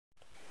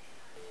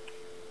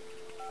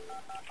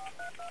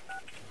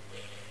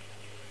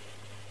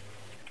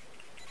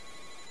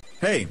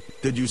Hey,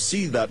 did you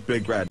see that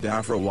big red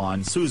afro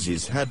on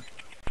Suzy's head?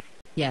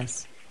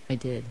 Yes, I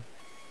did.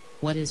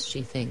 What is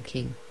she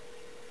thinking?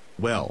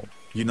 Well,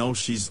 you know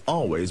she's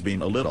always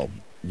been a little,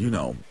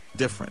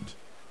 different.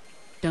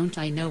 Don't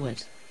I know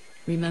it?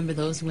 Remember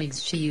those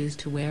wigs she used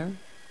to wear?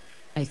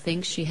 I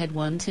think she had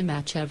one to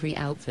match every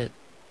outfit.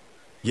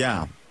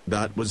 Yeah,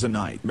 that was a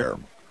nightmare.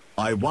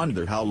 I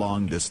wonder how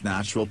long this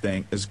natural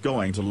thing is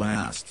going to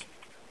last.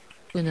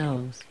 Who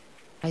knows?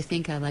 I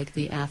think I like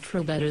the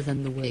afro better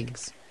than the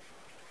wigs.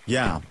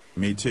 Yeah,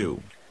 me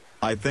too.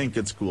 I think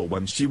it's cool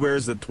when she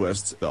wears the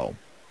twists though.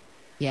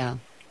 Yeah,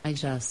 I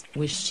just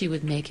wish she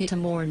would make it a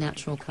more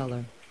natural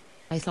color.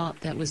 I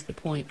thought that was the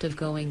point of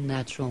going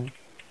natural.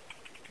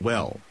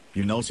 Well,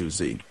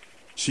 Suzy.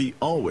 She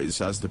always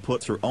has to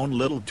put her own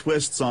little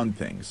twists on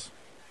things.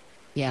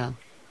 Yeah,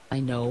 I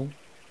know.